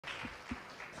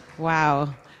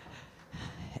Wow.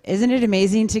 Isn't it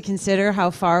amazing to consider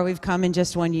how far we've come in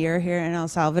just 1 year here in El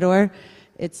Salvador?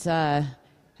 It's,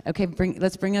 okay,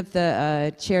 let's bring up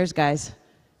the chairs, guys.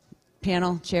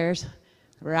 Panel, chairs,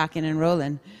 rocking and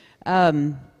rolling.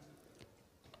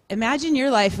 Imagine your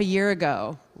life a year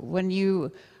ago when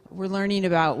you were learning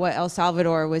about what El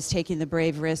Salvador was taking the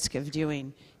brave risk of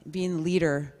doing, being the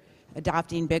leader,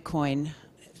 adopting Bitcoin,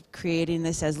 creating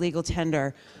this as legal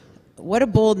tender. What a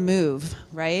bold move,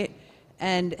 right?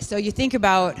 And so you think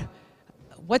about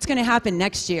what's going to happen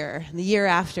next year, the year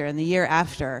after, and the year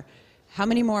after. How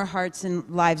many more hearts and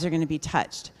lives are going to be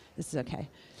touched? This is okay.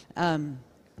 And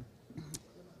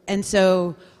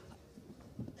so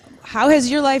how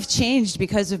has your life changed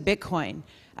because of Bitcoin?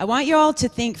 I want you all to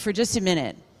think for just a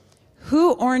minute.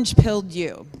 Who orange-pilled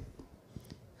you?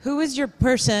 Who was your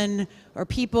person or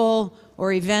people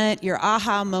or event, your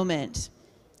aha moment?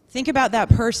 Think about that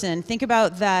person. Think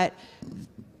about that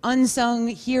unsung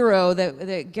hero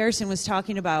that Garrison was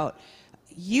talking about.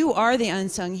 You are the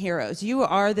unsung heroes. You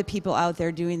are the people out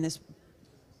there doing this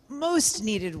most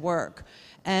needed work.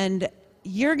 And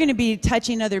you're going to be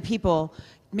touching other people,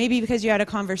 maybe because you had a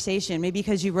conversation, maybe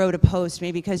because you wrote a post,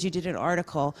 maybe because you did an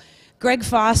article. Greg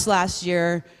Foss last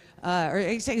year,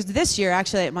 or this year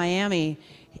actually at Miami,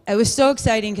 it was so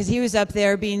exciting because he was up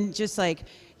there being just like,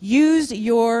 use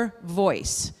your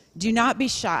voice. Do not be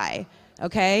shy.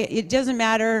 Okay, it doesn't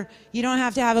matter. You don't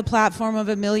have to have a platform of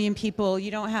 1 million people.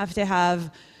 You don't have to have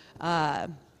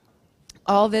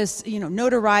all this,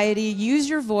 notoriety. Use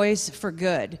your voice for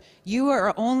good. You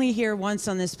are only here once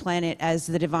on this planet as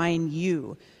the divine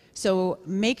you. So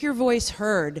make your voice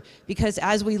heard, because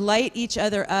as we light each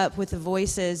other up with the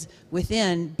voices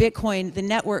within Bitcoin, the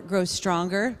network grows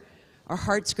stronger, our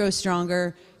hearts grow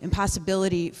stronger, and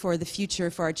possibility for the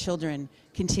future for our children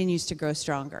continues to grow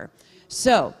stronger.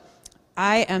 So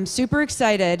I am super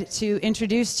excited to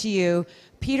introduce to you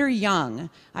Peter Young.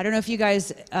 I don't know if you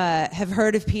guys have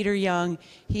heard of Peter Young.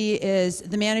 He is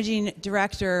the managing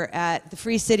director at the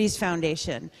Free Cities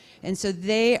Foundation. And so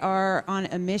they are on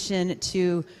a mission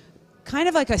to kind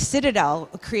of like a citadel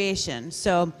creation.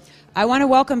 So I want to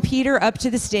welcome Peter up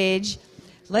to the stage.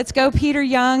 Let's go, Peter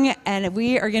Young, and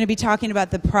we are going to be talking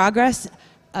about the progress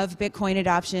of Bitcoin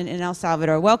adoption in El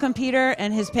Salvador. Welcome, Peter,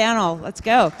 and his panel. Let's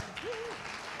go.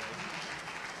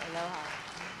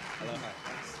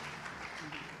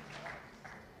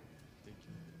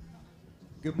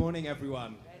 Good morning,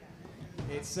 everyone.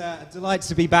 It's a delight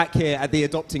to be back here at the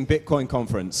Adopting Bitcoin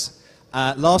conference.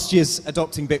 Last year's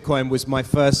Adopting Bitcoin was my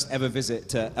first ever visit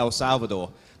to El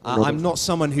Salvador. I'm not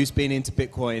someone who's been into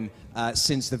Bitcoin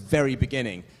since the very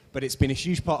beginning, but it's been a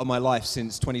huge part of my life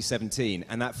since 2017.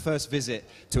 And that first visit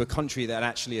to a country that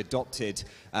actually adopted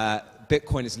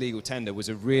Bitcoin as legal tender was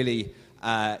a really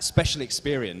special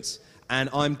experience. And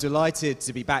I'm delighted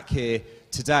to be back here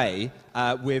today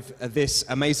with this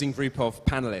amazing group of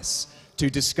panelists to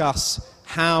discuss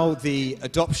how the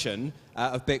adoption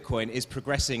of Bitcoin is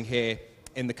progressing here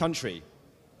in the country.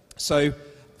 So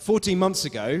 14 months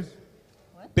ago,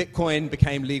 Bitcoin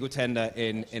became legal tender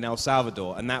in El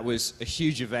Salvador, and that was a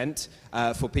huge event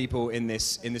for people in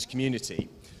this community.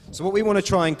 So what we want to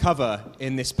try and cover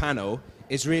in this panel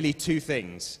is really two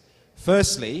things.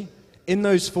 Firstly, in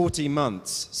those 14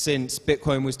 months since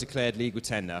Bitcoin was declared legal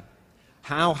tender,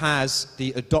 how has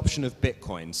the adoption of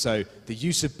Bitcoin, so the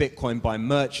use of Bitcoin by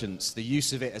merchants, the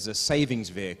use of it as a savings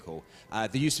vehicle,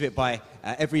 the use of it by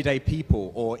everyday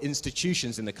people or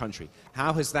institutions in the country,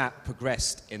 how has that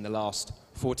progressed in the last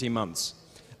 14 months?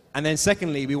 And then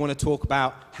secondly, we want to talk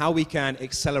about how we can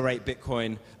accelerate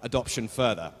Bitcoin adoption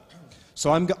further.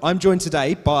 So I'm joined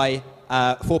today by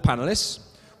 4 panelists.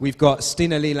 We've got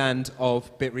Stina Liland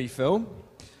of BitRefill,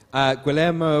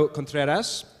 Guillermo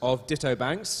Contreras of Ditto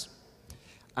Banks,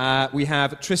 we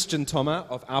have Tristan Thoma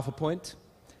of Alpha Point,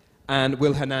 and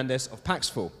Will Hernandez of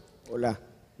Paxful. Hola.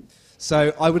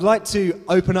 So I would like to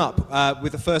open up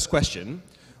with the first question,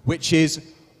 which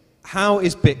is, how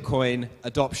is Bitcoin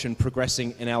adoption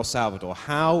progressing in El Salvador?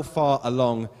 How far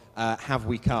along have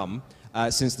we come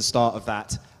since the start of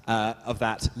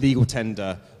that legal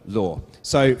tender law?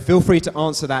 So feel free to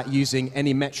answer that using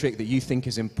any metric that you think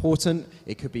is important.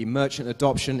 It could be merchant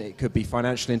adoption, it could be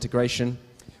financial integration.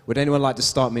 Would anyone like to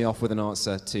start me off with an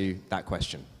answer to that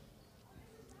question?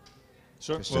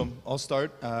 Sure. Tristan. Well, I'll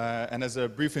start. And as a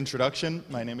brief introduction,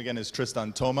 my name again is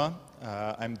Tristan Thoma.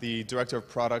 I'm the Director of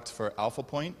Product for Alpha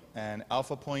Point, and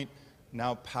Alpha Point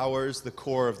now powers the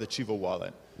core of the Chivo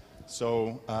wallet.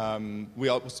 So we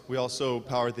also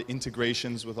power the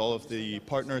integrations with all of the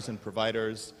partners and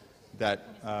providers that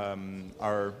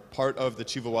are part of the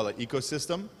Chivo wallet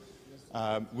ecosystem.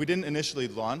 We didn't initially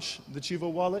launch the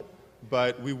Chivo wallet,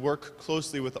 but we work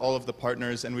closely with all of the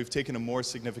partners, and we've taken a more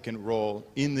significant role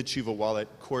in the Chivo wallet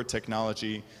core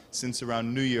technology since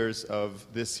around New Year's of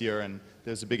this year. And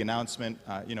there's a big announcement,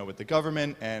 with the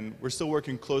government, and we're still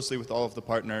working closely with all of the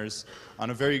partners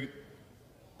on a very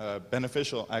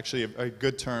beneficial, actually, very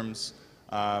good terms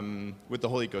with the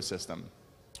whole ecosystem.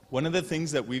 One of the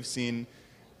things that we've seen,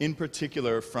 in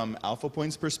particular from Alpha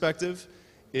Point's perspective,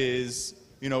 is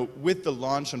with the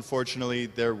launch, unfortunately,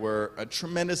 there were a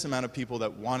tremendous amount of people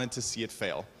that wanted to see it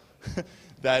fail.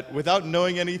 That without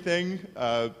knowing anything,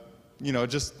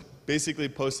 just basically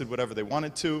posted whatever they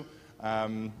wanted to.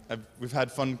 We've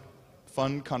had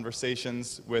fun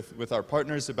conversations with our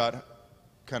partners about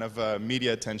kind of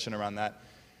media attention around that.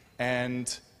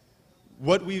 And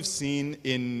what we've seen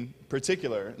in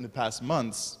particular in the past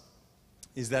months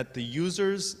is that the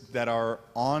users that are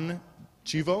on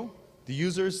Chivo, the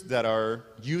users that are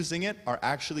using it are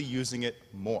actually using it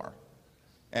more.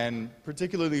 And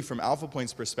particularly from Alpha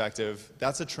Point's perspective,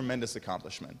 that's a tremendous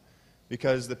accomplishment.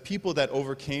 Because the people that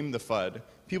overcame the FUD,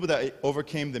 people that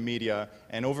overcame the media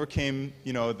and overcame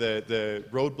the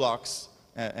roadblocks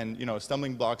and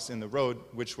stumbling blocks in the road,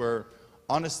 which were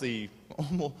honestly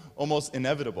almost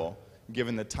inevitable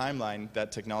given the timeline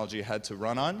that technology had to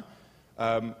run on,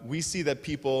 we see that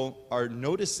people are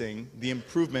noticing the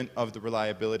improvement of the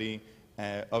reliability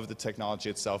of the technology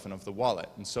itself and of the wallet.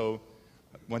 And so,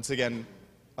 once again,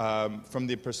 from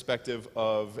the perspective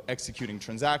of executing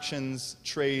transactions,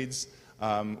 trades,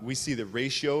 we see the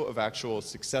ratio of actual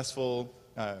successful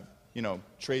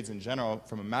trades in general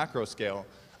from a macro scale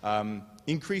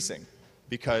increasing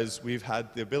because we've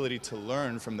had the ability to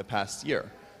learn from the past year.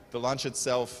 The launch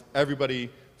itself, everybody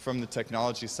from the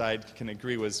technology side can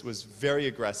agree was very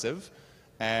aggressive,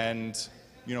 and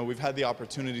we've had the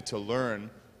opportunity to learn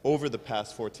over the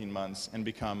past 14 months and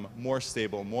become more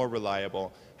stable, more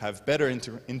reliable, have better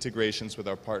integrations with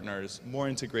our partners, more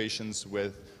integrations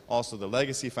with also the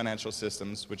legacy financial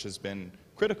systems, which has been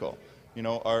critical.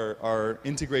 Our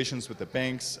integrations with the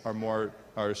banks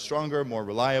are stronger, more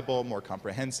reliable, more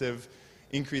comprehensive,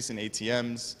 increase in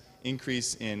ATMs,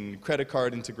 increase in credit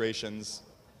card integrations.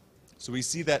 So we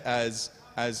see that as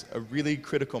a really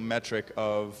critical metric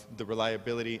of the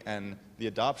reliability and the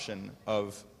adoption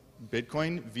of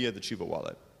Bitcoin via the Chivo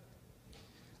wallet.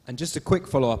 And just a quick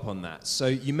follow-up on that. So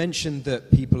you mentioned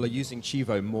that people are using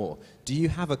Chivo more. Do you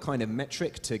have a kind of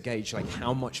metric to gauge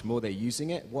how much more they're using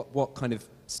it? What kind of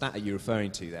stat are you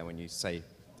referring to there when you say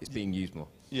it's being used more?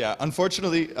 Yeah,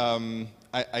 unfortunately,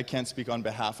 I can't speak on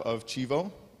behalf of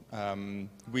Chivo.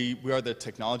 We are the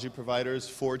technology providers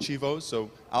for Chivo, so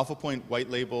Alpha Point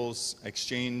white labels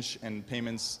exchange and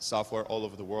payments software all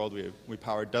over the world. We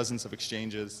power dozens of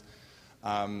exchanges,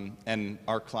 and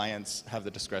our clients have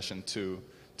the discretion to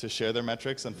share their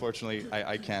metrics. Unfortunately,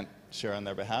 I can't share on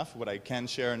their behalf. What I can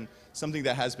share, and something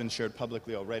that has been shared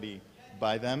publicly already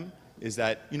by them, is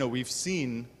that we've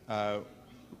seen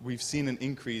an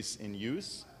increase in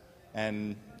use,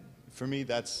 and for me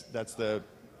that's the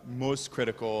most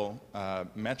critical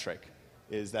metric,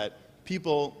 is that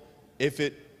people, if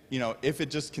it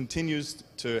just continues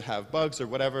to have bugs or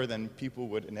whatever, then people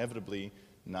would inevitably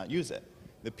not use it.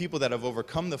 The people that have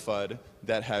overcome the FUD,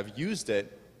 that have used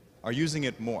it, are using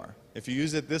it more. If you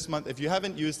use it this month, if you're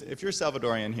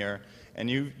Salvadorian here and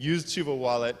you used Chivo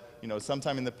wallet,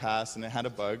 sometime in the past and it had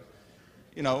a bug,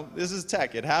 this is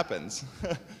tech, it happens.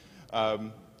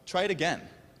 Try it again.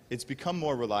 It's become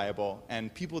more reliable,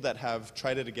 and people that have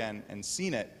tried it again and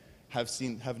seen it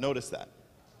have noticed that.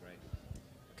 Right.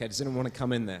 Okay, does anyone want to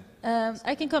come in there?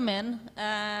 I can come in.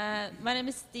 My name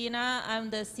is Stina. I'm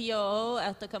the COO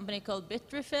at a company called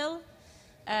Bitfinex.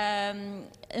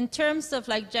 In terms of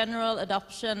general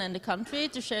adoption in the country,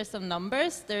 to share some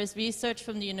numbers, there is research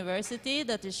from the university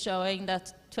that is showing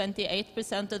that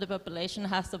 28% of the population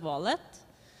has a wallet,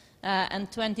 and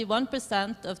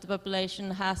 21% of the population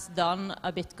has done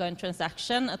a Bitcoin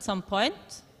transaction at some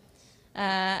point.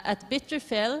 At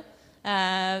Bitfinex,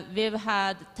 we've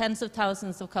had tens of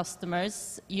thousands of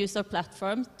customers use our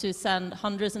platform to send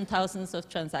hundreds and thousands of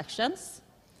transactions.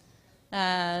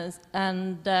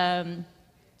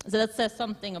 So that says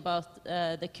something about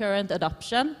the current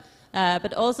adoption,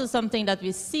 but also something that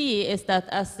we see is that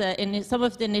as some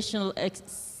of the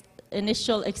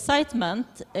initial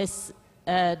excitement is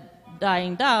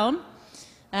dying down,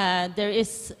 there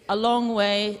is a long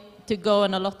way to go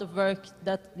and a lot of work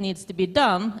that needs to be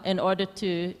done in order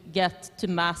to get to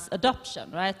mass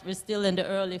adoption, right? We're still in the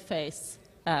early phase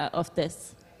of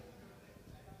this.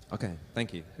 Okay,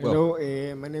 thank you. Hello,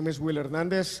 my name is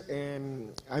Hernandez,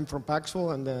 and I'm from Paxful.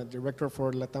 I'm the director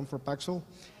for Latam for Paxful.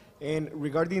 And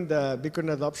regarding the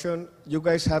Bitcoin adoption, you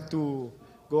guys have to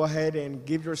go ahead and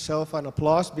give yourself an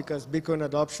applause because Bitcoin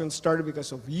adoption started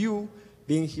because of you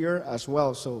being here as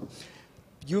well. So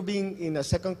you being in a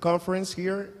second conference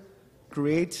here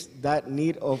creates that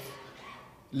need of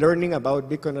learning about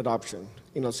Bitcoin adoption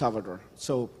in El Salvador.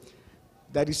 So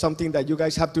that is something that you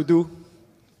guys have to do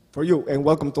for you, and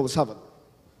welcome to El Salvador.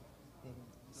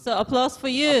 So applause for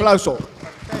you. Aplauso.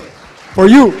 For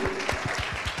you.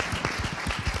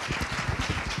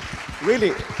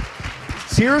 Really,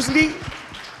 seriously,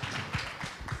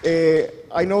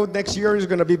 I know next year is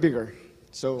going to be bigger.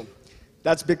 So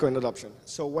that's Bitcoin adoption.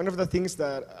 So one of the things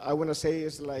that I want to say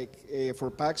is like for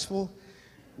Paxful,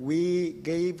 we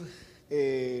gave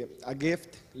a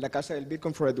gift, La Casa del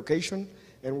Bitcoin for education,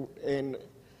 and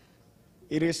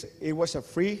it was a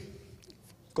free,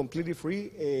 completely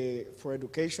free for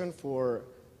education for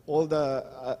all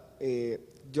the,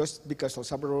 just because El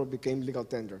Salvador became legal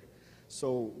tender.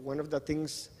 So one of the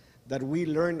things that we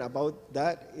learned about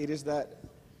that, it is that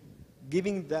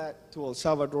giving that to El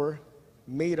Salvador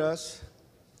made us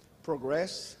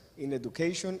progress in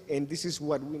education, and this is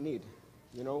what we need,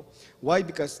 you know? Why?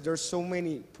 Because there's so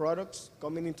many products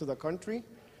coming into the country,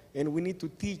 and we need to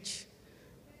teach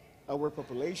our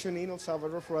population in El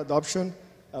Salvador for adoption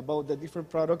about the different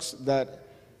products that,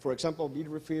 for example,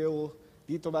 Bitrefill,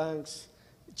 Dito Banks,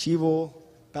 Chivo,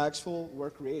 Paxful were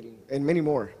creating, and many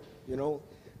more. You know,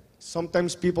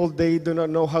 sometimes people, they do not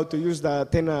know how to use the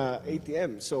Athena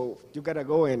ATM, so you gotta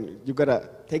go and you gotta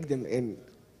take them and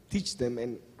teach them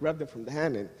and grab them from the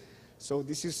hand. And so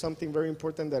this is something very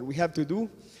important that we have to do.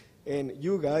 And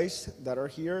you guys that are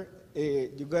here,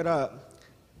 you gotta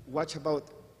watch about,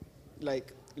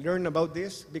 like, learn about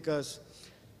this, because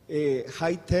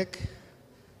high tech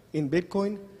in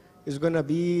Bitcoin is gonna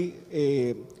be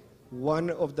one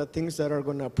of the things that are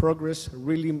gonna progress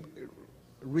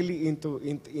really into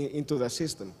the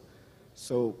system.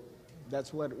 So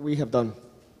that's what we have done.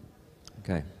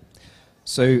 Okay.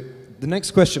 So the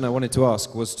next question I wanted to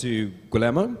ask was to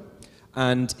Guillermo,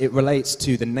 and it relates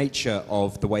to the nature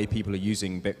of the way people are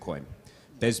using Bitcoin.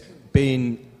 There's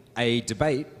been a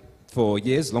debate for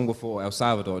years, long before El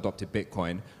Salvador adopted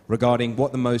Bitcoin, regarding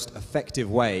what the most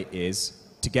effective way is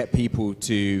to get people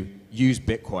to use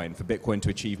Bitcoin, for Bitcoin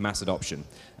to achieve mass adoption.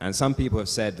 And some people have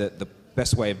said that the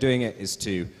best way of doing it is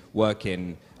to work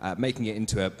in making it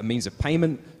into a means of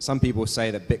payment. Some people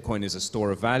say that Bitcoin is a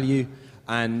store of value.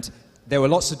 And there were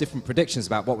lots of different predictions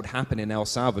about what would happen in El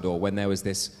Salvador when there was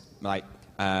this, like,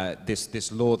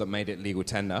 this law that made it legal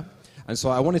tender. And so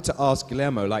I wanted to ask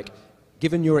Guillermo, like,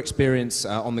 given your experience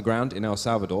on the ground in El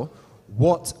Salvador,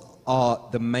 what are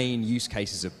the main use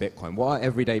cases of Bitcoin? What are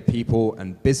everyday people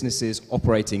and businesses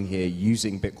operating here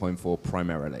using Bitcoin for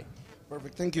primarily?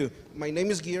 Perfect, thank you. My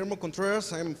name is Guillermo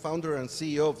Contreras. I'm founder and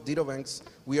CEO of Dito Banks.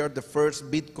 We are the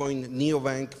first Bitcoin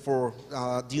neobank for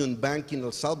the bank in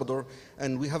El Salvador,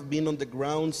 and we have been on the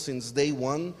ground since day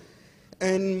one.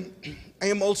 And I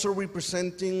am also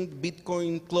representing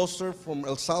Bitcoin cluster from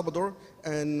El Salvador,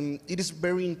 and it is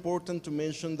very important to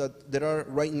mention that there are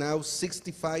right now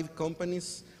 65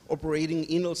 companies operating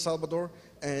in El Salvador,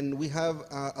 and we have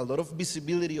a lot of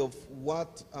visibility of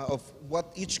what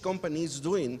each company is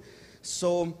doing.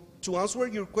 So to answer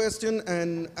your question,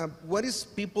 and what is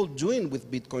people doing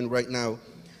with Bitcoin right now?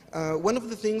 One of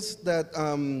the things that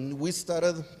we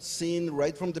started seeing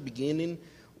right from the beginning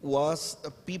was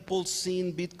people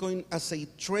seeing Bitcoin as a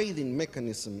trading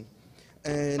mechanism.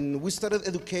 And we started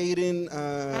educating,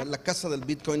 La Casa del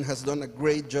Bitcoin has done a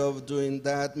great job doing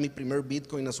that, Mi Primer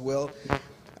Bitcoin as well,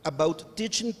 about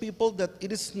teaching people that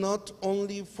it is not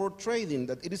only for trading,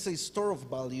 that it is a store of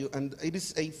value and it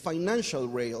is a financial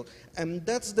rail. And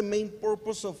that's the main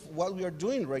purpose of what we are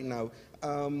doing right now.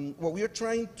 What we are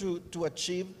trying to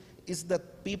achieve is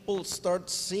that people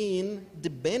start seeing the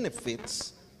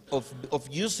benefits of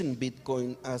using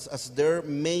Bitcoin as their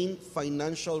main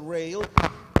financial rail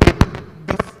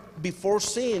before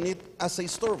seeing it as a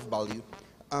store of value.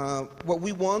 What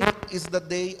we want is that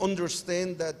they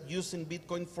understand that using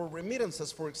Bitcoin for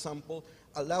remittances, for example,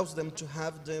 allows them to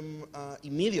have them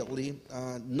immediately,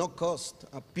 no cost,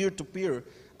 peer-to-peer,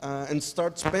 and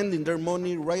start spending their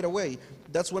money right away.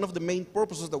 That's one of the main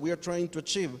purposes that we are trying to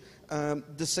achieve.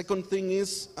 The second thing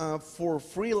is for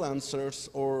freelancers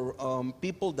or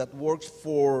people that work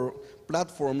for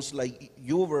platforms like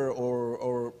Uber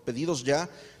or Pedidos Ya,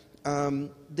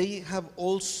 they have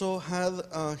also had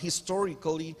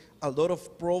historically a lot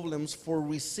of problems for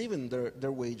receiving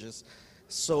their wages.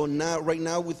 So now, right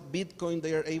now with Bitcoin,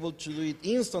 they are able to do it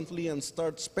instantly and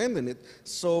start spending it.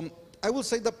 So I will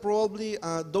say that probably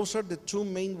those are the two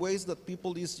main ways that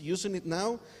people is using it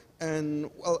now. And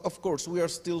well, of course, we are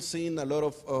still seeing a lot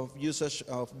of usage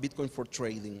of Bitcoin for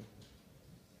trading.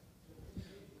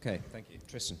 Okay, thank you.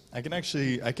 Tristan. I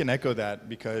can echo that,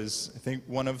 because I think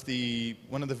one of the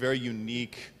very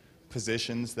unique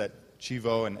positions that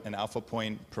Chivo and Alpha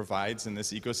Point provides in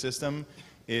this ecosystem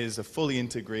is a fully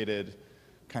integrated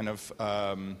kind of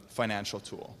financial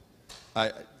tool.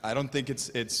 I don't think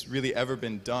it's really ever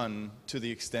been done to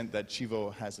the extent that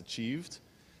Chivo has achieved,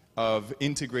 of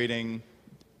integrating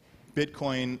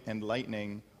Bitcoin and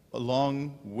Lightning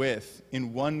along with,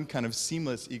 in one kind of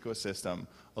seamless ecosystem,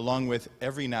 along with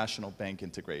every national bank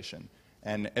integration.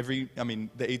 And the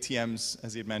ATMs,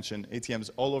 as he had mentioned, ATMs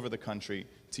all over the country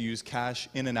to use cash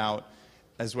in and out,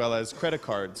 as well as credit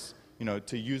cards,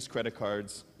 to use credit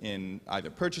cards in either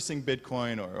purchasing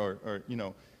Bitcoin or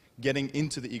getting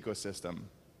into the ecosystem.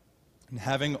 And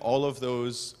having all of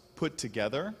those put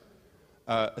together,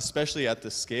 especially at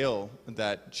the scale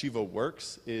that Chivo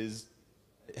works,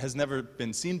 has never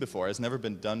been seen before, has never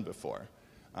been done before.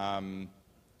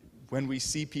 When we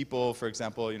see people, for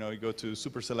example, you go to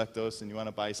Super Selectos and you want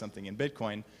to buy something in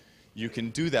Bitcoin, you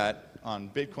can do that on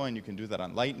Bitcoin, you can do that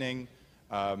on Lightning.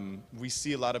 We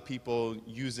see a lot of people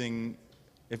using,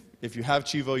 if you have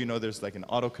Chivo, there's like an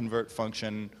auto-convert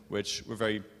function, which we're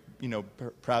very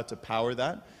proud to power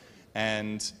that.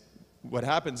 And what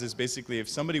happens is, basically, if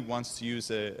somebody wants to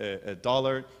use a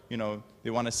dollar, they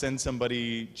want to send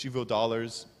somebody Chivo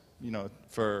dollars,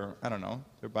 for, I don't know,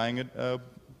 they're buying a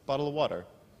bottle of water,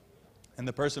 and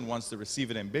the person wants to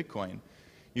receive it in Bitcoin,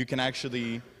 you can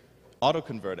actually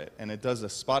auto-convert it, and it does a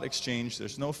spot exchange.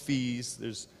 There's no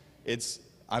fees.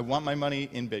 I want my money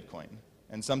in Bitcoin.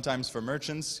 And sometimes for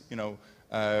merchants,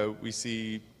 we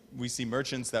see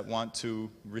merchants that want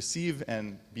to receive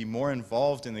and be more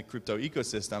involved in the crypto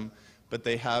ecosystem, but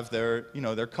they have their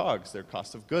COGS, their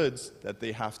cost of goods, that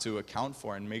they have to account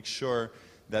for and make sure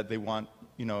that they want,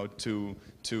 to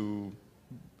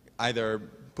either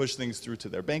push things through to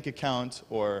their bank account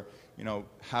or,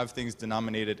 have things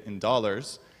denominated in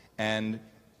dollars. And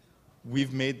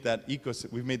we've made the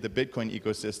Bitcoin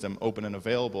ecosystem open and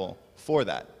available for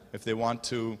that. If they want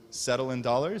to settle in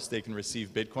dollars, they can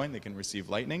receive Bitcoin, they can receive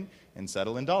Lightning, and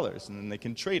settle in dollars, and then they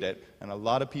can trade it. And a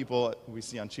lot of people we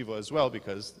see on Chivo as well,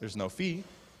 because there's no fee,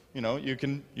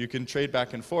 you can trade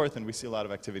back and forth, and we see a lot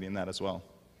of activity in that as well.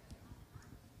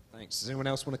 Thanks. Does anyone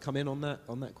else want to come in on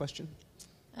that question?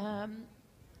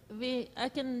 I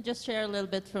can just share a little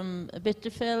bit from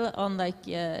Bitfinex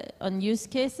on use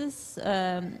cases.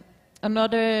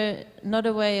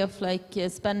 Another way of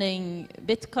spending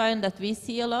Bitcoin that we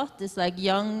see a lot is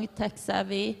young,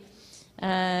 tech-savvy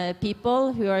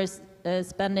people who are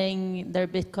spending their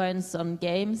Bitcoins on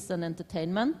games and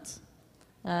entertainment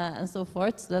and so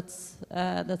forth. So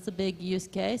that's a big use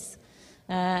case,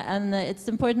 and it's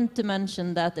important to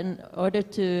mention that in order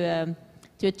to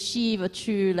achieve a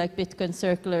true Bitcoin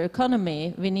circular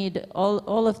economy, we need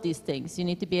all of these things. You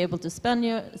need to be able to spend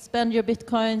your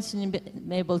Bitcoins, you need to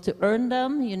be able to earn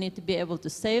them, you need to be able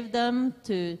to save them,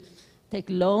 to take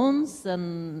loans,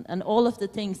 and all of the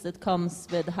things that comes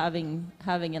with having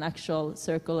an actual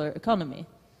circular economy,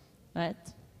 right?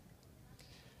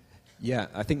 Yeah,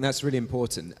 I think that's really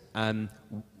important.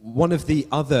 One of the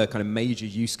other kind of major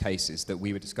use cases that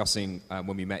we were discussing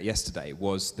when we met yesterday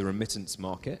was the remittance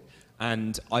market.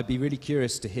 And I'd be really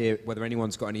curious to hear whether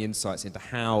anyone's got any insights into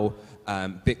how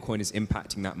Bitcoin is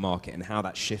impacting that market and how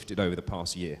that's shifted over the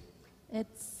past year.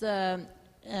 It's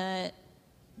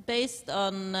based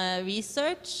on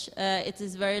research. It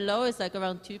is very low. It's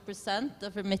around 2%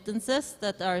 of remittances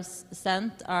that are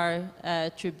sent are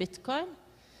through Bitcoin.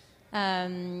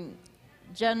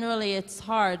 Generally, it's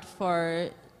hard for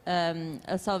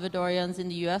El Salvadorians in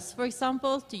the US, for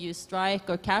example, to use Strike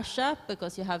or Cash App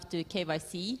because you have to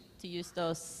KYC to use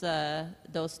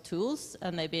those tools,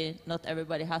 and maybe not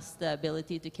everybody has the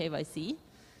ability to KYC.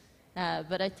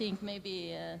 But I think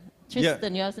maybe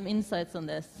Tristan, you have some insights on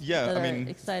this. Yeah, that are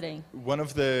exciting. One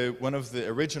of the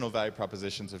original value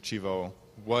propositions of Chivo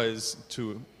was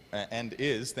to, and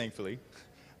is thankfully,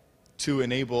 to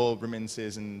enable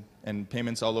remittances and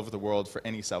payments all over the world for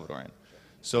any Salvadoran.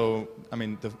 So,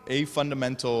 a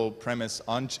fundamental premise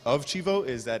of Chivo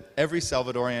is that every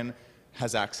Salvadorian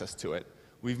has access to it.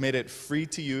 We've made it free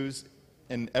to use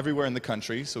everywhere in the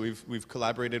country. So we've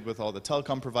collaborated with all the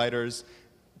telecom providers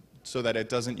so that it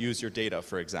doesn't use your data,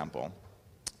 for example.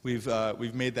 We've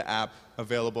made the app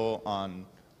available on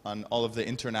all of the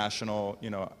international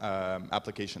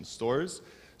application stores,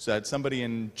 so that somebody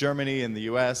in Germany, in the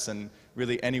US, and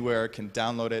really anywhere can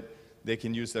download it. They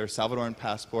can use their Salvadoran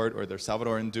passport or their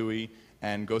Salvadoran DUI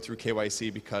and go through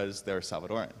KYC because they're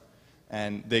Salvadoran.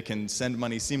 And they can send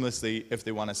money seamlessly. If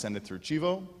they want to send it through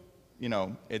Chivo, you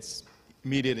know, it's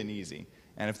immediate and easy.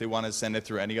 And if they want to send it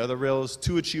through any other rails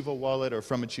to a Chivo wallet or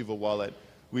from a Chivo wallet,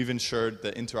 we've ensured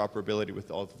the interoperability with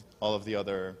all of the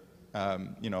other,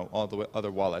 you know, all the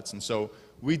other wallets. And so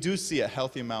we do see a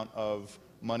healthy amount of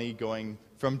money going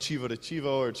from Chivo to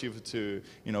Chivo or Chivo to,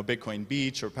 you know, Bitcoin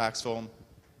Beach or Paxful,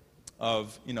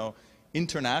 of, you know,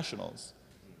 internationals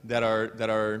that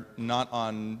are not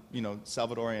on, you know,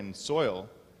 Salvadorian soil,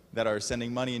 that are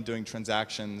sending money and doing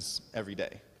transactions every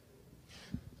day.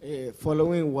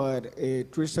 Following what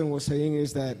Tristan was saying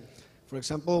is that, for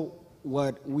example,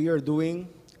 what we are doing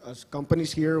as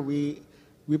companies here, we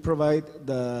provide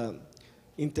the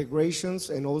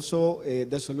integrations and also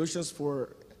the solutions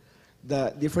for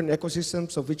the different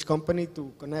ecosystems of each company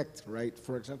to connect, right?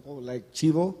 For example, like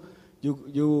Chivo,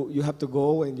 you have to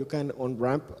go and you can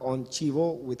on-ramp on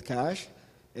Chivo with cash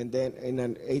and then in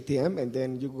an ATM, and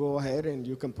then you go ahead and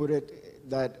you can put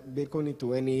that Bitcoin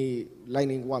into any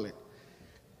Lightning wallet.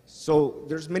 So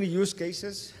there's many use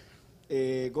cases.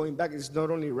 Going back, it's not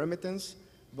only remittance,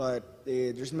 but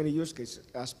there's many use cases.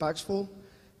 As Paxful,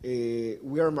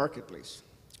 we are a marketplace.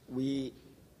 We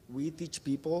teach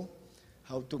people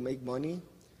how to make money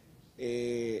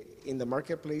in the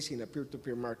marketplace, in a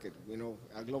peer-to-peer market. You know,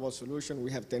 a global solution,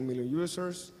 we have 10 million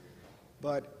users,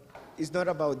 but it's not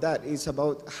about that. It's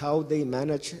about how they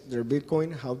manage their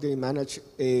Bitcoin, how they manage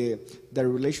their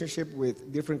relationship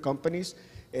with different companies,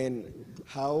 and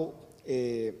how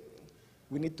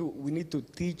we need to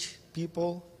teach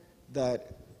people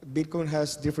that Bitcoin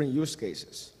has different use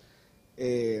cases.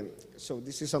 So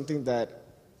this is something that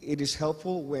it is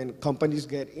helpful when companies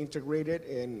get integrated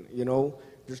and, you know,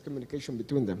 there's communication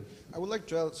between them. I would like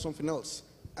to add something else.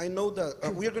 I know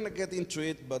that we're going to get into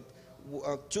it, but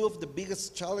two of the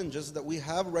biggest challenges that we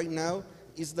have right now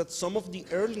is that some of the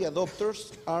early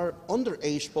adopters are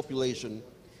underage population.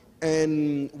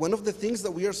 And one of the things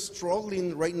that we are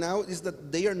struggling right now is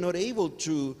that they are not able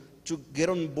to get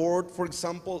on board, for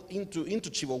example, into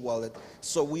Chivo Wallet.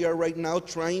 So we are right now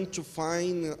trying to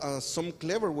find some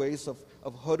clever ways of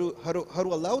how to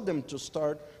allow them to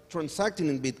start transacting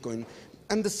in Bitcoin.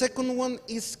 And the second one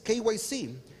is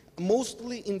KYC,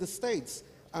 mostly in the States.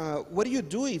 What do you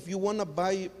do if you want to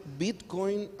buy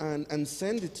Bitcoin and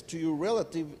send it to your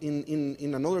relative in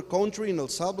another country, in El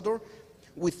Salvador,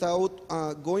 without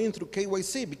going through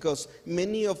KYC? Because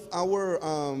many of our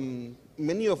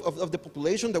many of the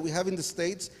population that we have in the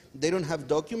States, they don't have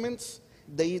documents.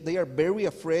 They are very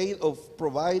afraid of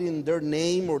providing their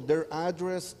name or their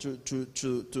address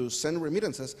to send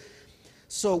remittances.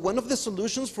 So one of the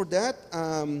solutions for that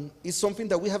is something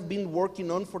that we have been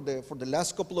working on for the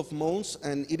last couple of months,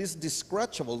 and it is the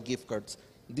scratchable gift cards.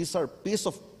 These are piece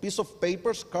of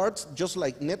papers, cards, just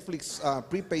like Netflix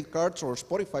prepaid cards or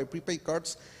Spotify prepaid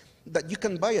cards, that you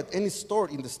can buy at any store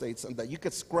in the States, and that you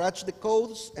can scratch the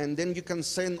codes, and then you can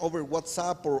send over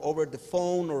WhatsApp or over the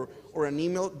phone or an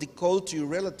email the code to your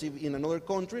relative in another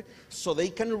country, so they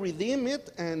can redeem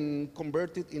it and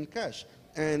convert it in cash.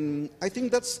 And I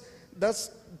think that's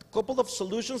a couple of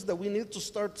solutions that we need to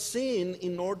start seeing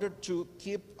in order to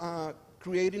keep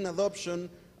creating adoption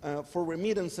for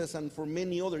remittances and for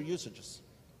many other usages.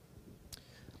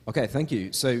 Okay, thank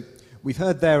you. So we've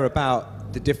heard there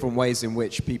about the different ways in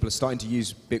which people are starting to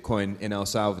use Bitcoin in El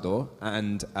Salvador,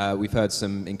 and we've heard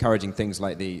some encouraging things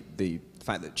like the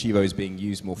fact that Chivo is being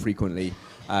used more frequently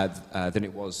than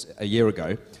it was a year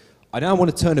ago. I now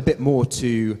want to turn a bit more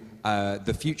to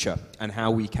the future and how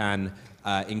we can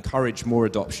encourage more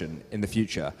adoption in the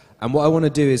future. And what I want to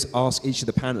do is ask each of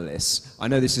the panelists, I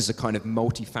know this is a kind of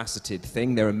multifaceted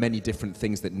thing, there are many different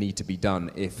things that need to be done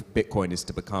if Bitcoin is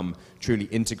to become truly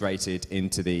integrated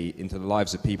into the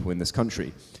lives of people in this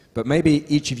country. But maybe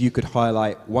each of you could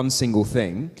highlight one single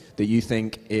thing that you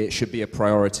think it should be a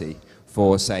priority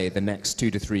for, say, the next 2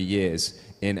 to 3 years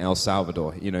in El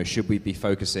Salvador. You know, should we be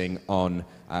focusing on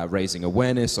raising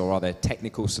awareness, or are there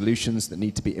technical solutions that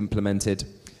need to be implemented?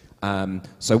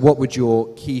 So what would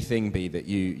your key thing be that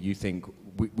you think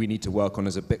we need to work on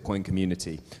as a Bitcoin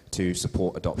community to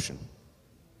support adoption?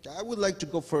 I would like to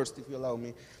go first, if you allow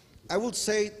me. I would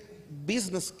say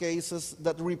business cases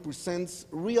that represents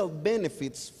real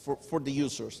benefits for the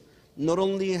users. Not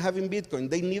only having Bitcoin,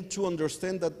 they need to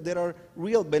understand that there are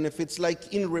real benefits,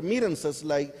 like in remittances,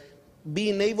 like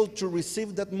being able to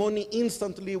receive that money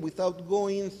instantly without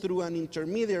going through an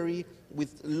intermediary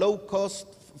with low-cost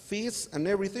fees and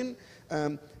everything.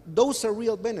 Those are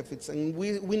real benefits, and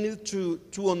we need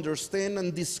to understand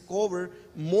and discover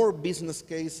more business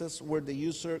cases where the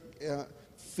user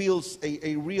feels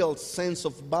a real sense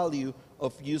of value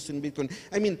of using Bitcoin.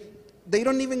 I mean, they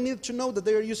don't even need to know that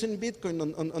they are using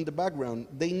Bitcoin on the background.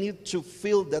 They need to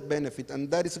feel that benefit,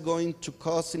 and that is going to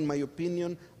cause, in my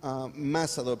opinion,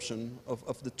 mass adoption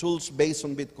of the tools based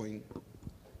on Bitcoin.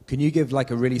 Can you give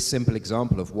like a really simple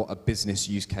example of what a business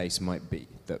use case might be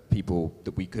that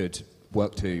we could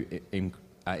work to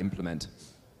implement?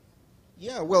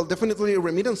 Yeah, well, definitely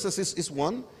remittances is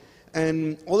one.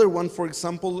 And other one, for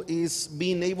example, is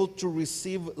being able to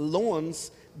receive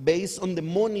loans based on the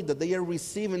money that they are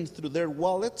receiving through their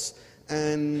wallets.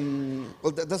 And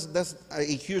well, that's a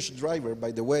huge driver,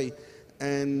 by the way.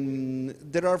 And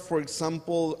there are, for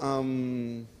example,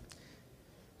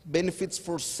 benefits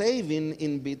for saving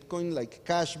in Bitcoin, like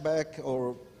cashback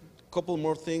or a couple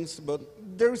more things. But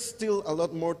there's still a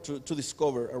lot more to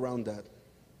discover around that.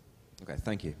 Okay,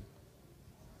 thank you.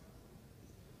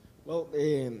 Well,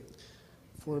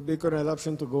 for Bitcoin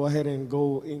adoption to go ahead and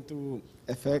go into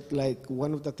effect, like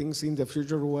one of the things in the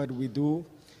future, what we do,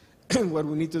 what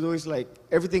we need to do is like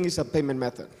everything is a payment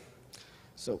method.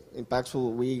 So in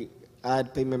Paxful, we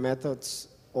add payment methods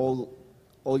all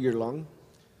year long,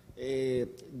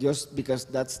 just because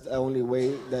that's the only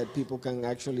way that people can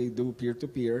actually do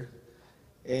peer-to-peer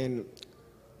and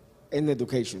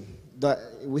education.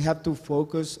 We have to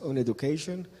focus on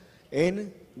education,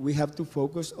 and we have to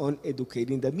focus on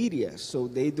educating the media so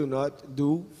they do not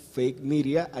do fake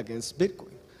media against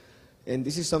Bitcoin. And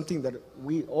this is something that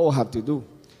we all have to do.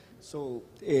 So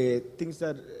things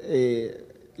that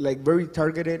like very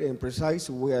targeted and precise,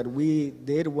 what we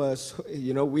did was,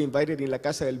 we invited in La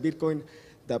Casa del Bitcoin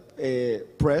the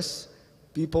press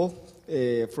people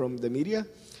from the media,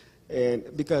 and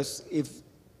because if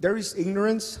there is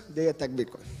ignorance, they attack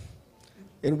Bitcoin.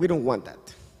 And we don't want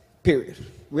that, period.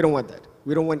 We don't want that.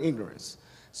 We don't want ignorance.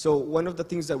 So one of the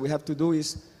things that we have to do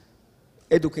is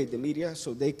educate the media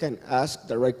so they can ask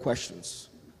the right questions.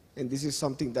 And this is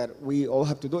something that we all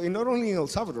have to do. And not only in El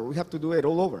Salvador, we have to do it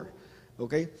all over,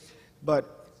 okay?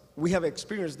 But we have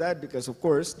experienced that because, of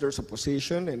course, there's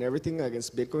opposition and everything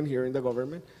against Bitcoin here in the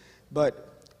government.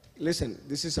 But listen,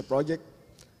 this is a project.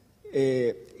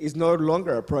 It's no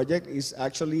longer a project. It's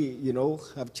actually,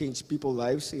 have changed people's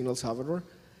lives in El Salvador.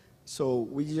 So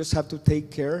we just have to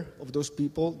take care of those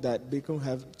people that Bitcoin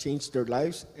have changed their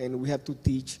lives, and we have to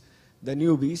teach the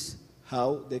newbies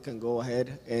how they can go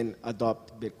ahead and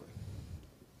adopt Bitcoin.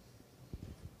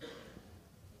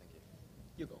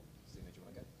 You go.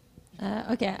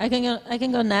 Okay, I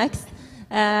can go next.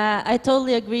 I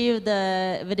totally agree with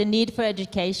the need for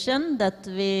education, that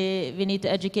we need to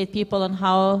educate people on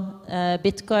how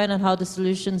Bitcoin and how the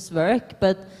solutions work.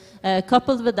 But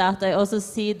coupled with that, I also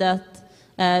see that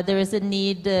there is a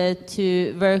need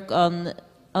to work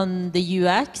on the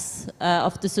UX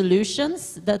of the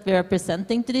solutions that we are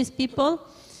presenting to these people.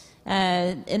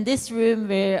 In this room,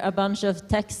 we're a bunch of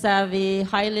tech-savvy,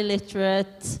 highly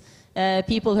literate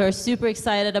people who are super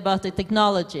excited about the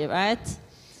technology, right?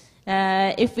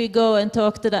 If we go and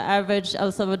talk to the average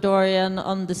El Salvadorian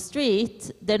on the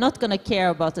street, they're not going to care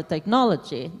about the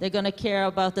technology. They're going to care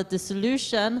about that the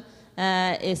solution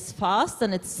is fast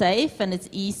and it's safe and it's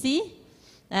easy.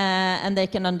 And they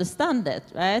can understand it,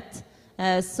 right?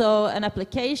 So an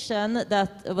application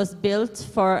that was built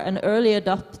for an early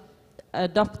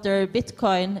adopter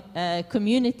Bitcoin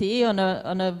community on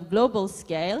a global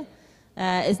scale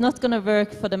is not going to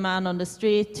work for the man on the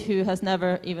street who has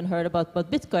never even heard about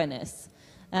what Bitcoin is.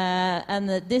 And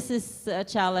this is a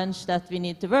challenge that we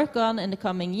need to work on in the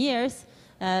coming years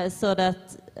so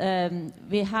that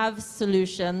we have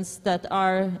solutions that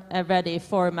are ready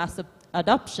for mass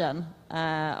adoption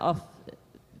of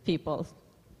people.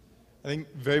 I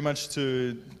think very much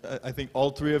to, I think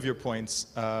all three of your points.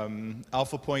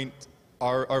 Alpha Point,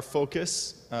 our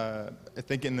focus, I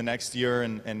think in the next year,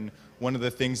 and one of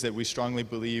the things that we strongly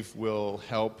believe will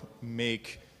help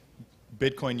make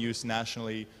Bitcoin use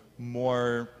nationally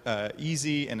more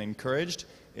easy and encouraged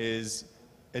is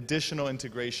additional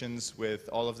integrations with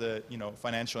all of the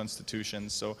financial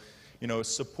institutions. So,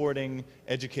 supporting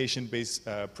education-based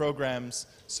programs,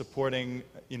 supporting,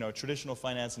 traditional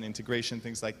finance and integration,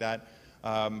 things like that.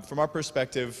 From our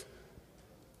perspective,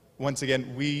 once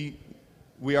again,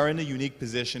 we are in a unique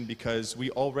position because we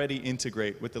already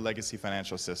integrate with the legacy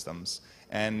financial systems.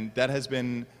 And that has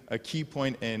been a key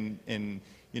point in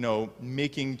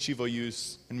making Chivo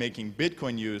use and making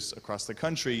Bitcoin use across the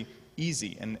country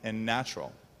easy and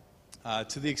natural.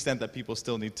 To the extent that people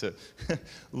still need to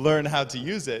learn how to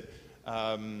use it.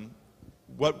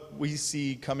 What we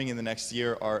see coming in the next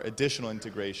year are additional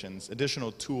integrations,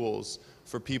 additional tools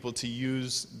for people to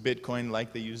use Bitcoin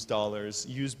like they use dollars,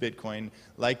 use Bitcoin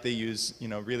like they use,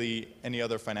 really any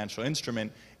other financial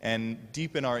instrument, and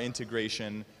deepen our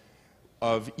integration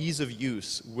of ease of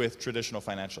use with traditional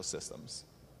financial systems.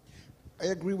 I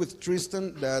agree with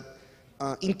Tristan that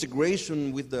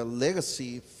integration with the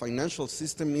legacy financial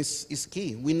system is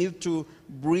key. We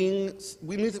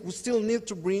still need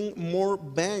to bring more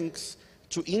banks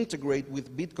to integrate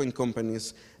with Bitcoin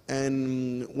companies.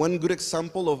 And one good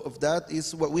example of that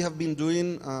is what we have been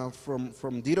doing from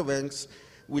DitoBanks,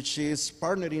 which is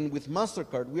partnering with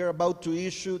MasterCard. We are about to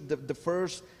issue the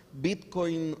first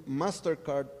Bitcoin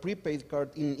MasterCard prepaid card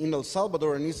in El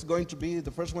Salvador, and it's going to be the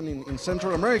first one in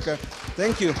Central America.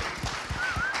 Thank you.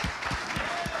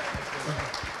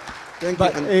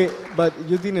 But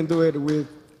you didn't do it with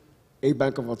a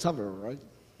Bank of El Salvador, right?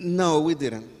 No, we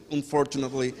didn't,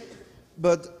 unfortunately.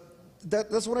 But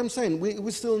that's what I'm saying.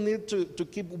 We still need to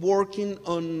keep working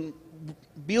on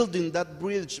building that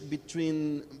bridge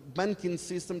between banking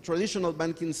system, traditional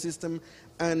banking system,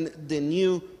 and the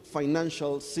new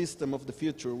financial system of the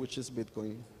future, which is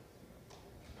Bitcoin.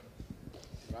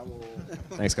 Bravo.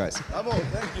 Thanks, guys. Bravo,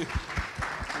 thank you.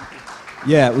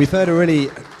 Yeah, we've heard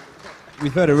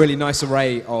a really nice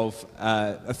array of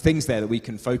things there that we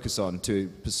can focus on to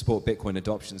support Bitcoin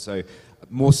adoption. So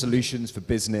more solutions for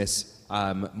business,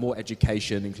 more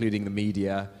education, including the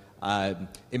media,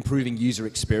 improving user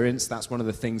experience. That's one of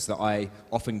the things that I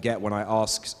often get when I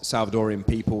ask Salvadorian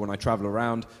people when I travel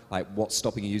around, like, what's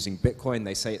stopping you using Bitcoin?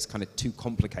 They say it's kind of too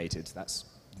complicated. That's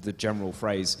the general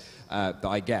phrase that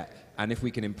I get. And if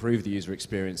we can improve the user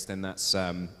experience, then that's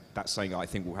something I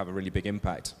think will have a really big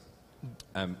impact.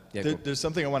 There's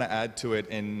something I want to add to it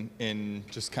in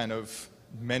just kind of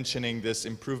mentioning this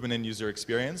improvement in user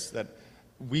experience, that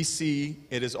we see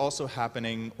it is also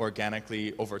happening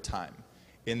organically over time.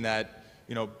 In that,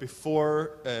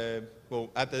 before,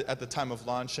 at the time of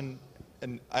launch, and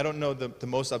I don't know the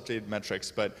most updated metrics,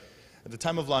 but at the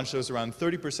time of launch, there was around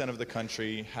 30% of the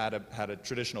country had a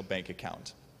traditional bank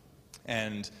account.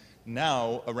 And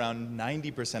now, around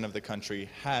 90% of the country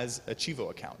has a Chivo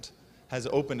account, has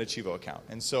opened a Chivo account.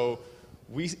 And so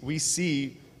we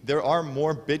see there are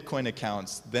more Bitcoin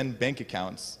accounts than bank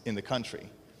accounts in the country.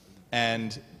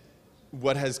 And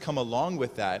what has come along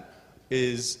with that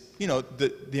is,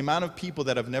 the amount of people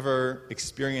that have never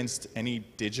experienced any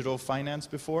digital finance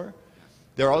before,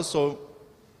 they're also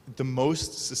the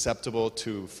most susceptible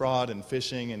to fraud and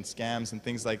phishing and scams and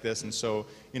things like this. And so,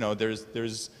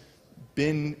 there's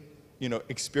been,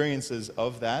 experiences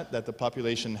of that the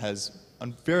population has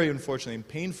very unfortunately and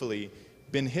painfully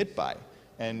been hit by.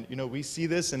 And, we see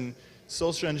this, and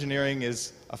social engineering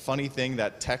is a funny thing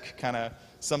that tech kind of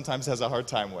sometimes has a hard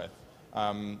time with.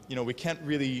 We can't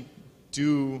really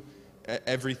do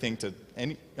everything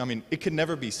it can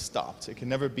never be stopped. It can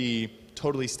never be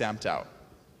totally stamped out.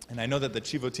 And I know that the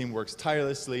Chivo team works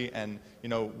tirelessly, and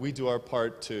we do our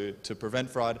part to prevent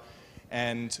fraud.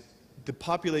 And the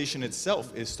population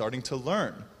itself is starting to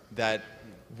learn that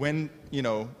when,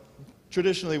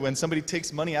 traditionally when somebody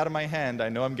takes money out of my hand, I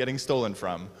know I'm getting stolen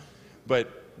from.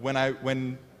 But when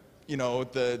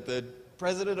the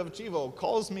president of Chivo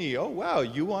calls me, oh wow,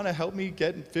 you want to help me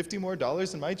get $50 more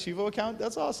in my Chivo account?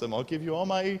 That's awesome. I'll give you all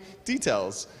my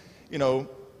details.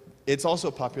 It's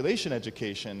also population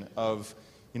education of,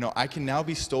 I can now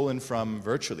be stolen from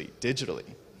virtually,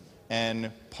 digitally.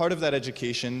 And part of that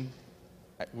education,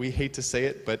 we hate to say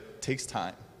it, but takes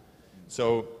time.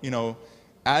 So,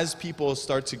 as people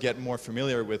start to get more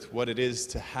familiar with what it is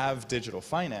to have digital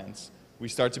finance, we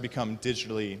start to become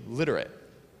digitally literate.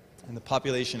 And the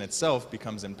population itself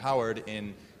becomes empowered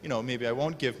in, maybe I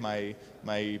won't give my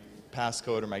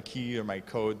passcode or my key or my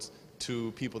codes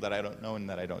to people that I don't know and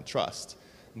that I don't trust.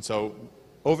 And so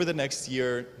over the next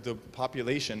year, the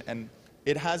population, and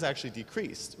it has actually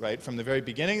decreased, right? From the very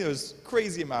beginning, there was a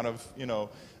crazy amount of,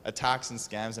 attacks and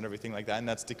scams and everything like that, and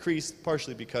that's decreased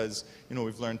partially because,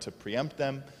 we've learned to preempt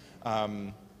them,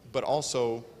 but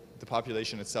also the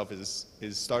population itself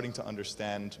is starting to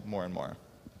understand more and more.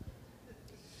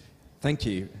 Thank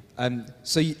you.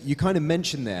 So you kind of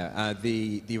mentioned there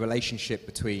the relationship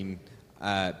between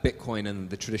Bitcoin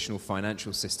and the traditional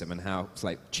financial system, and how it's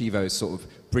like Chivo is sort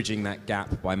of bridging that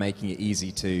gap by making it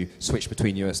easy to switch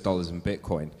between US dollars and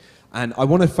Bitcoin. And I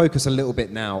want to focus a little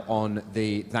bit now on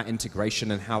that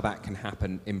integration and how that can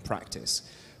happen in practice.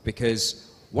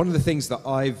 Because one of the things that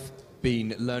I've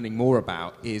been learning more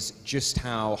about is just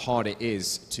how hard it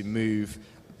is to move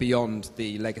beyond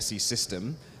the legacy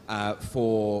system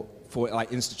for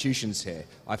like institutions here.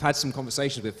 I've had some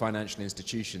conversations with financial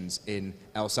institutions in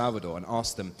El Salvador and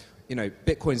asked them,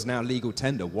 Bitcoin's now legal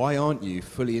tender. Why aren't you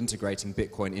fully integrating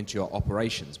Bitcoin into your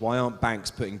operations? Why aren't banks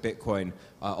putting Bitcoin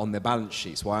on their balance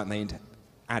sheets? Why aren't they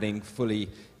adding fully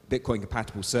Bitcoin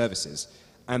compatible services?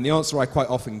 And the answer I quite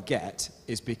often get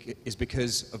is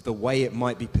because of the way it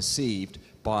might be perceived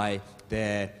by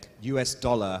their US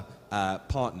dollar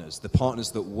partners, the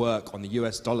partners that work on the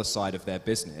US dollar side of their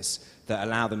business that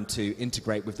allow them to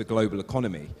integrate with the global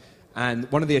economy.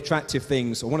 And one of the attractive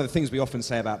things, or one of the things we often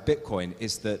say about Bitcoin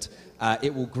is that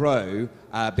it will grow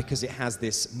because it has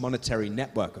this monetary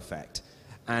network effect.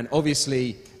 And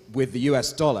obviously, with the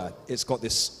US dollar, it's got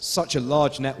this such a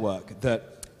large network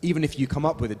that even if you come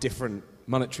up with a different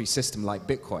monetary system like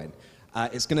Bitcoin,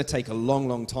 it's going to take a long,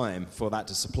 long time for that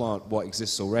to supplant what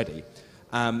exists already.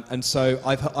 And so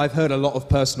I've heard a lot of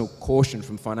personal caution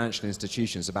from financial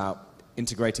institutions about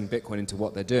integrating Bitcoin into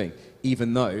what they're doing,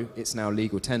 even though it's now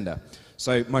legal tender.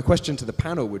 So my question to the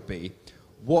panel would be,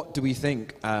 what do we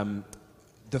think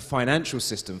the financial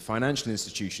system, financial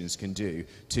institutions can do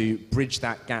to bridge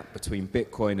that gap between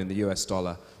Bitcoin and the US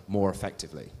dollar more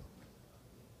effectively?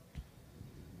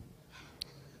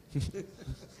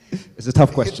 It's a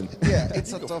tough question.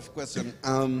 It's a tough question.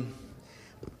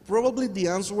 Probably the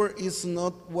answer is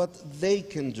not what they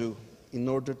can do in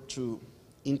order to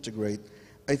integrate.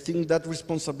 I think that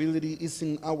responsibility is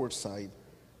in our side.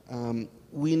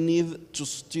 We need to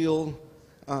still,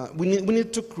 we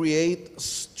need to create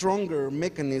stronger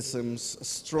mechanisms,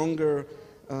 stronger,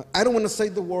 I don't want to say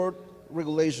the word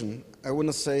regulation, I want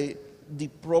to say the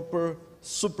proper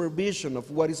supervision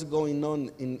of what is going on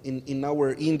in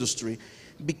our industry,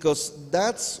 because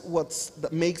that's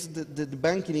that makes the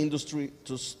banking industry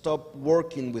to stop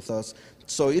working with us.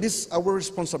 So it is our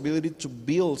responsibility to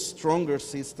build stronger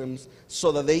systems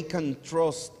so that they can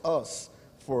trust us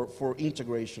for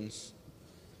integrations.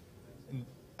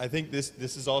 I think this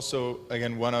is also,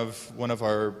 again, one of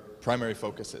our primary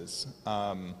focuses.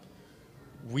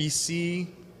 We see,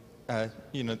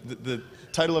 the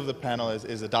title of the panel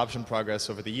is Adoption Progress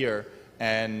over the Year,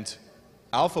 and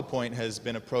Alpha Point has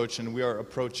been approached, and we are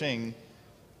approaching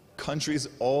countries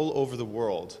all over the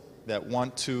world that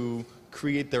want to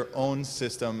create their own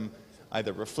system,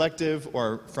 either reflective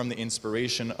or from the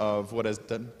inspiration of what has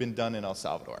been done in El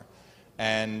Salvador.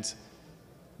 And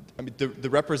I mean, the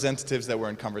representatives that we're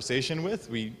in conversation with,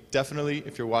 we definitely,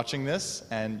 if you're watching this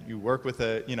and you work with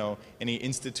any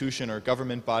institution or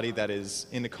government body that is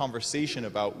in a conversation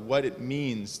about what it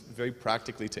means very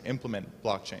practically to implement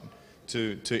blockchain,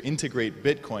 to integrate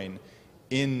Bitcoin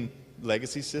in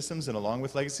legacy systems and along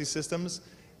with legacy systems,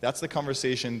 that's the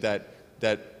conversation that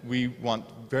we want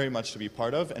very much to be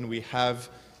part of, and we have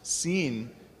seen,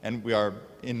 and we are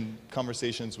in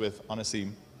conversations with, honestly,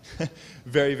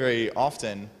 very, very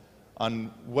often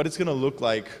on what it's going to look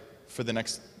like for the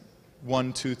next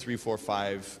 1, 2, 3, 4,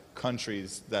 5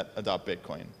 countries that adopt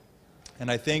Bitcoin. And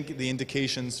I think the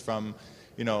indications from,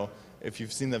 if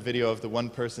you've seen the video of the one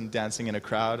person dancing in a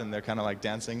crowd and they're kind of like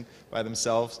dancing by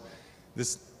themselves,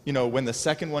 when the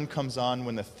second one comes on,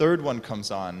 when the third one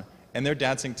comes on, and they're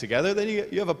dancing together, then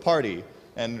you have a party.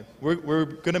 And we're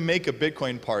going to make a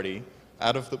Bitcoin party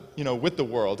out of with the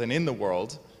world and in the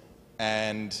world.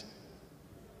 And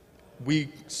we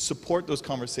support those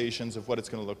conversations of what it's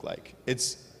going to look like.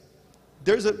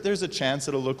 There's a chance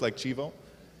it'll look like Chivo,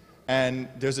 and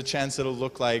there's a chance it'll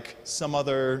look like some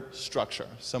other structure,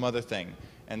 some other thing.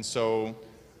 And so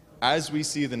as we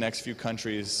see the next few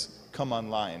countries come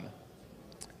online,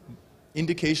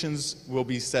 indications will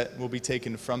be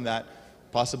taken from that,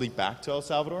 possibly back to El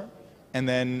Salvador, and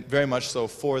then very much so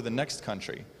for the next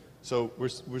country. So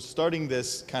we're starting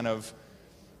this kind of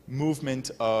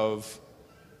movement of,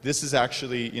 this is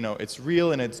actually, it's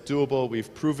real and it's doable.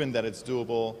 We've proven that it's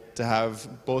doable to have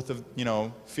both of,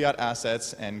 fiat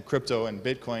assets and crypto and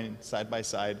Bitcoin side by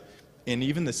side in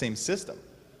even the same system.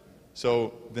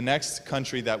 So the next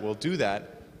country that will do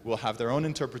that will have their own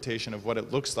interpretation of what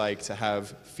it looks like to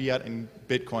have fiat and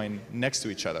Bitcoin next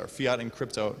to each other, fiat and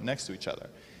crypto next to each other.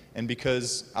 And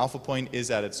because Alpha Point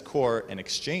is at its core an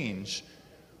exchange,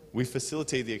 we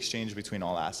facilitate the exchange between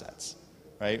all assets.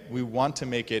 Right? We want to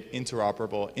make it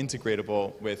interoperable,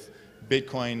 integratable with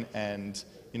Bitcoin and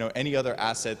any other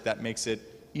asset that makes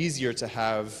it easier to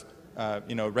have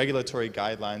regulatory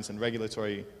guidelines and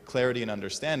regulatory clarity and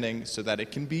understanding so that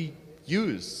it can be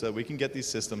used, so we can get these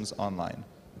systems online.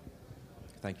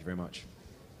 Thank you very much.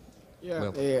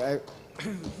 Yeah,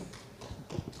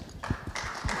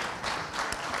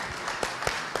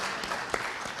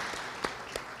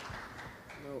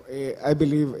 I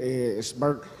believe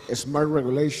smart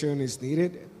regulation is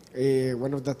needed.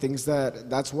 One of the things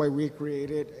that's why we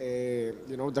created,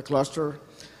 the cluster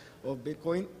of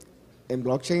Bitcoin and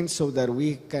blockchain, so that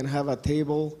we can have a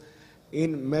table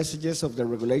in messages of the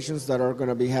regulations that are going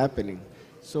to be happening.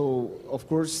 So, of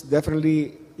course,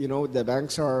 definitely you know, the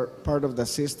banks are part of the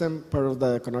system, part of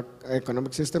the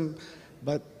economic system,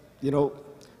 but, you know,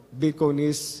 Bitcoin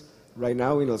is right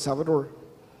now in El Salvador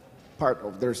part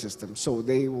of their system, so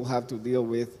they will have to deal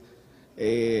with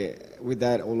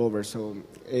that all over. So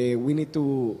we need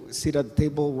to sit at the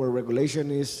table where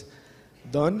regulation is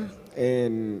done,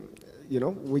 and you know,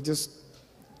 we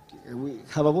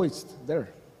have a voice there.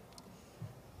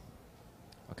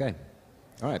 Okay.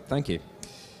 All right. Thank you.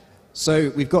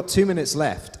 So we've got 2 minutes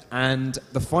left, and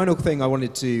the final thing I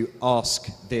wanted to ask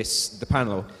the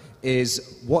panel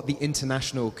is what the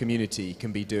international community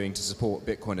can be doing to support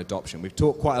Bitcoin adoption. We've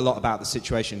talked quite a lot about the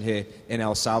situation here in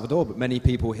El Salvador, but many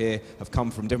people here have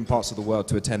come from different parts of the world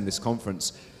to attend this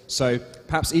conference. So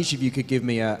perhaps each of you could give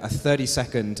me a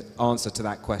 30-second answer to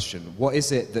that question. What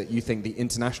is it that you think the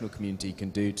international community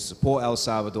can do to support El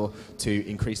Salvador to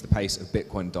increase the pace of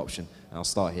Bitcoin adoption? And I'll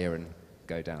start here and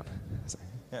go down.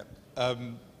 Yeah.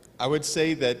 I would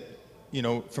say that, you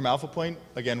know, from Alpha Point,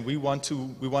 again, we want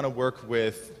to work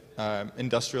with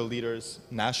industrial leaders,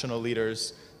 national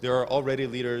leaders. There are already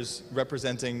leaders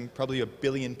representing probably 1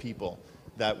 billion people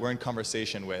that we're in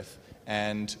conversation with,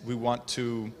 and we want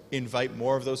to invite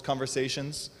more of those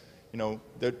conversations. You know,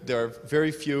 there are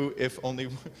very few, if only,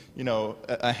 you know,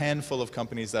 a handful of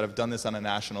companies that have done this on a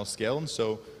national scale, and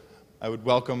so I would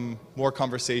welcome more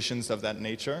conversations of that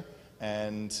nature.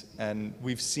 And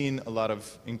we've seen a lot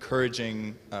of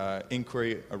encouraging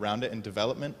inquiry around it and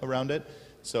development around it.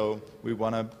 So we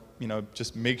want to, you know,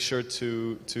 just make sure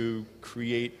to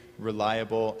create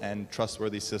reliable and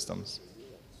trustworthy systems.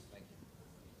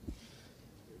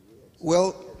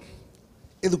 Well,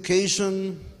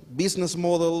 education, business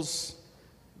models,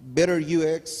 better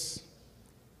UX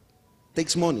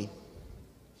takes money,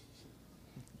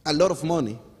 a lot of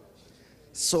money.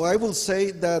 So I will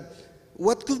say that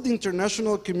what could the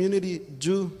international community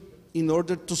do in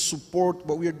order to support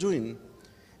what we are doing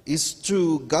is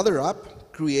to gather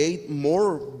up, create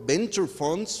more venture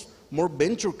funds, more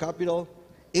venture capital,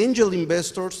 angel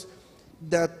investors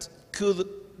that could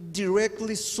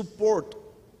directly support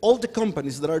all the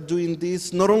companies that are doing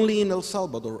this, not only in El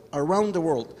Salvador, around the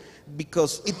world,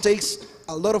 because it takes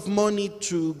a lot of money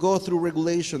to go through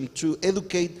regulation, to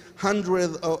educate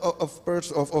hundreds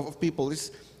of people.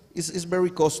 It's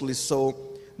very costly, so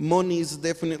money is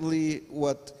definitely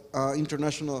what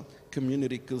international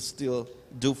community could still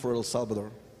do for El Salvador.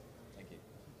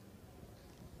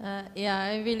 Yeah,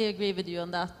 I really agree with you on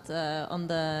that, on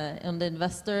the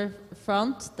investor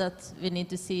front, that we need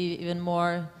to see even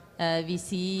more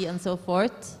VC and so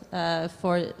forth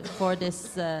for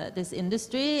this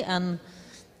industry, and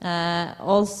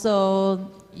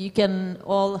also you can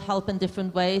all help in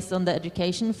different ways on the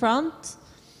education front,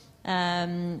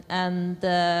 and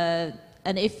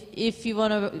if you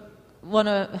want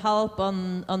to help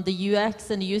on the UX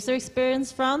and user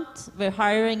experience front, we're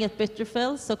hiring at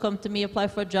Bitfinex, so come to me, apply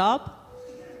for a job.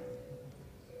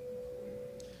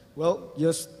 Well,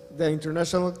 just the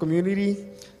international community,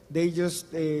 they just,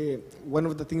 one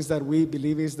of the things that we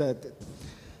believe is that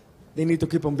they need to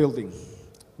keep on building.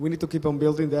 We need to keep on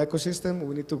building the ecosystem.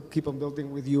 We need to keep on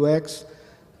building with UX,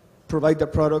 provide the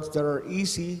products that are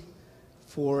easy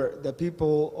for the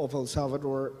people of El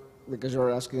Salvador, because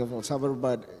you're asking of El Salvador,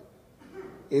 but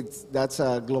that's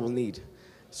a global need.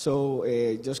 So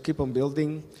just keep on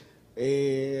building.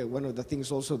 One of the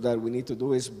things also that we need to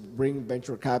do is bring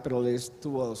venture capitalists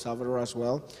to El Salvador as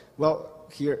well. Well,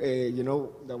 here, you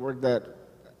know, the work that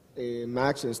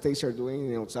Max and Stacy are doing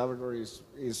in El Salvador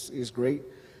is great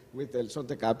with El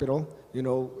Sonte Capital, you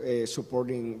know,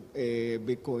 supporting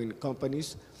Bitcoin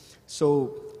companies.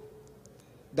 So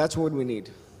that's what we need.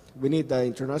 We need the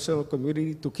international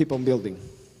community to keep on building.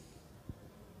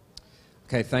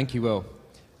 Okay, thank you, Will.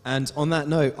 And on that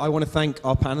note, I want to thank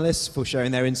our panelists for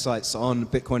sharing their insights on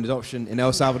Bitcoin adoption in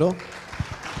El Salvador.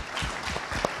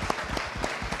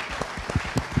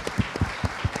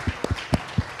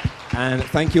 And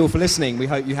thank you all for listening. We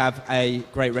hope you have a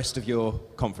great rest of your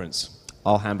conference.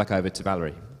 I'll hand back over to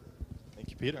Valerie. Thank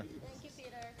you, Peter. Thank you,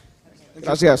 Peter.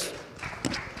 Gracias.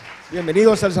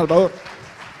 Bienvenidos a El Salvador.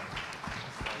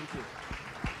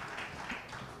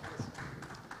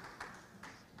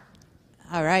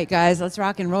 All right, guys, let's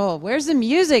rock and roll. Where's the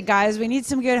music, guys? We need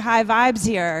some good high vibes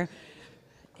here.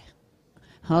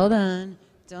 Hold on.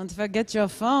 Don't forget your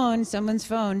phone. Someone's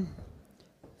phone.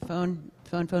 Phone.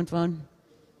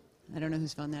 I don't know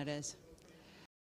whose phone that is.